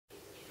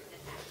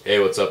Hey,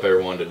 what's up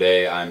everyone?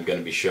 Today I'm going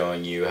to be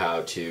showing you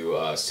how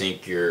to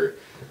sync your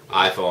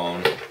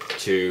iPhone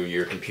to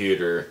your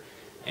computer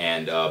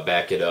and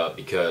back it up,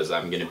 because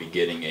I'm going to be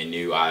getting a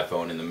new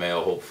iPhone in the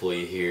mail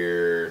hopefully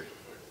here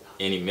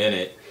any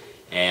minute,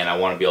 and I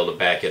want to be able to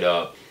back it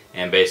up.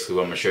 And basically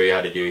what I'm going to show you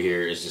how to do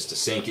here is just to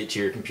sync it to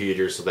your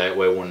computer, so that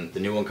way when the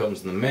new one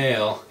comes in the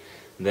mail,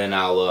 then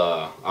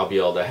I'll be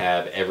able to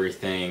have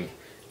everything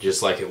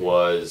just like it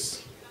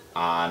was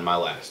on my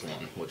last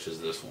one, which is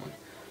this one.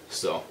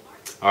 So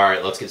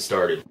alright, let's get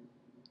started.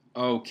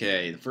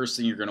 Okay, the first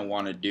thing you're going to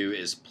want to do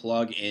is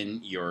plug in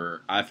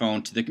your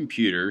iPhone to the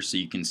computer so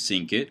you can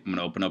sync it. I'm going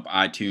to open up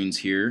iTunes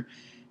here,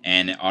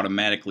 and it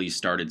automatically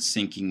started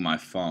syncing my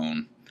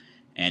phone.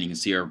 And you can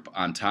see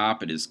on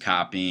top it is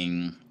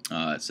copying,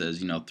 it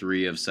says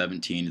 3 of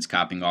 17. It's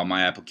copying all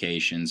my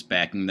applications,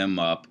 backing them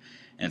up,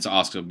 and it's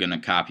also going to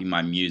copy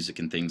my music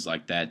and things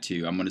like that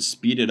too. I'm going to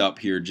speed it up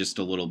here just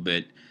a little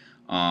bit.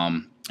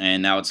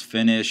 And now it's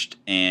finished,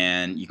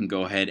 and you can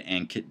go ahead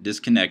and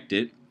disconnect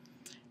it,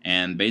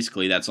 and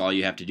basically that's all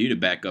you have to do to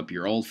back up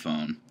your old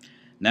phone.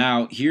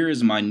 Now here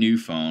is my new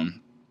phone.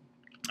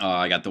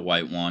 I got the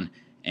white one,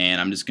 and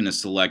I'm just going to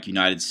select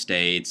United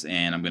States,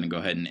 and I'm going to go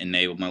ahead and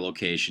enable my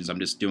locations. I'm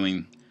just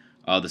doing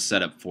the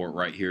setup for it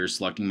right here,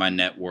 selecting my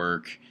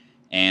network,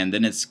 and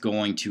then it's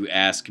going to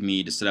ask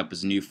me to set up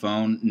as a new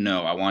phone.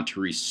 No, I want to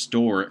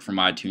restore it from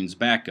iTunes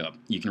backup.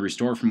 You can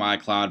restore it from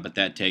iCloud, but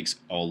that takes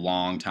a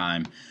long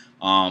time.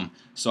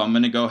 So I'm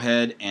going to go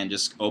ahead and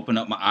just open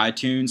up my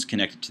iTunes,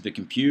 connect it to the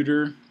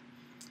computer,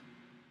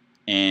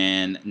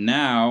 and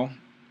now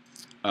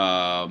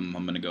I'm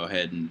going to go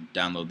ahead and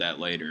download that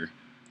later.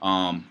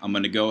 I'm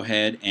going to go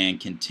ahead and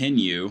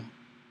continue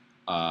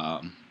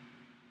and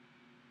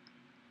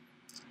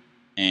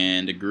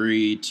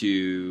agree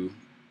to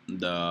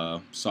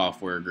the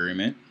software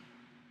agreement,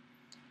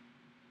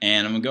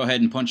 and I'm going to go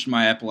ahead and punch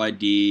my Apple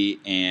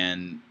ID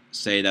and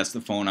say that's the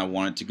phone I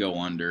want it to go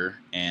under,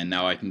 and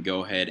now I can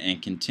go ahead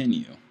and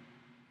continue.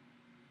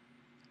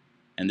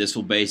 And this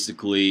will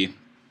basically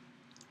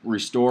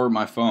restore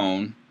my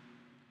phone,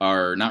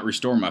 or not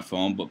restore my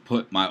phone, but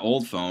put my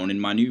old phone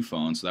in my new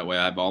phone, so that way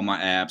I have all my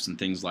apps and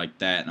things like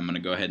that. And I'm going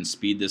to go ahead and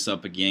speed this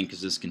up again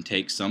because this can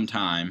take some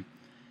time,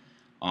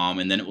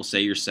 and then it will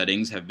say your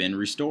settings have been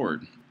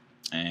restored.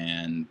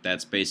 And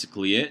that's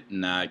basically it.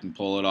 Now I can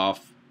pull it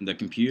off the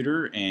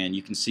computer, and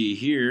you can see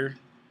here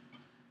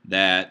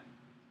that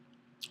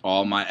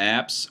all my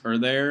apps are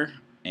there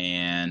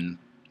and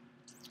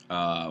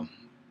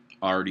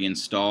already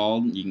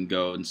installed. You can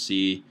go and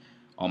see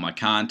all my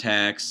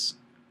contacts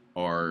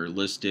are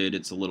listed.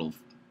 It's a little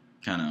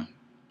kind of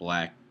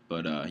black,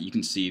 but you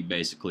can see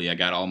basically I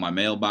got all my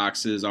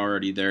mailboxes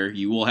already there.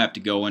 You will have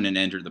to go in and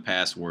enter the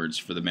passwords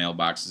for the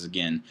mailboxes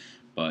again,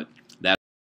 but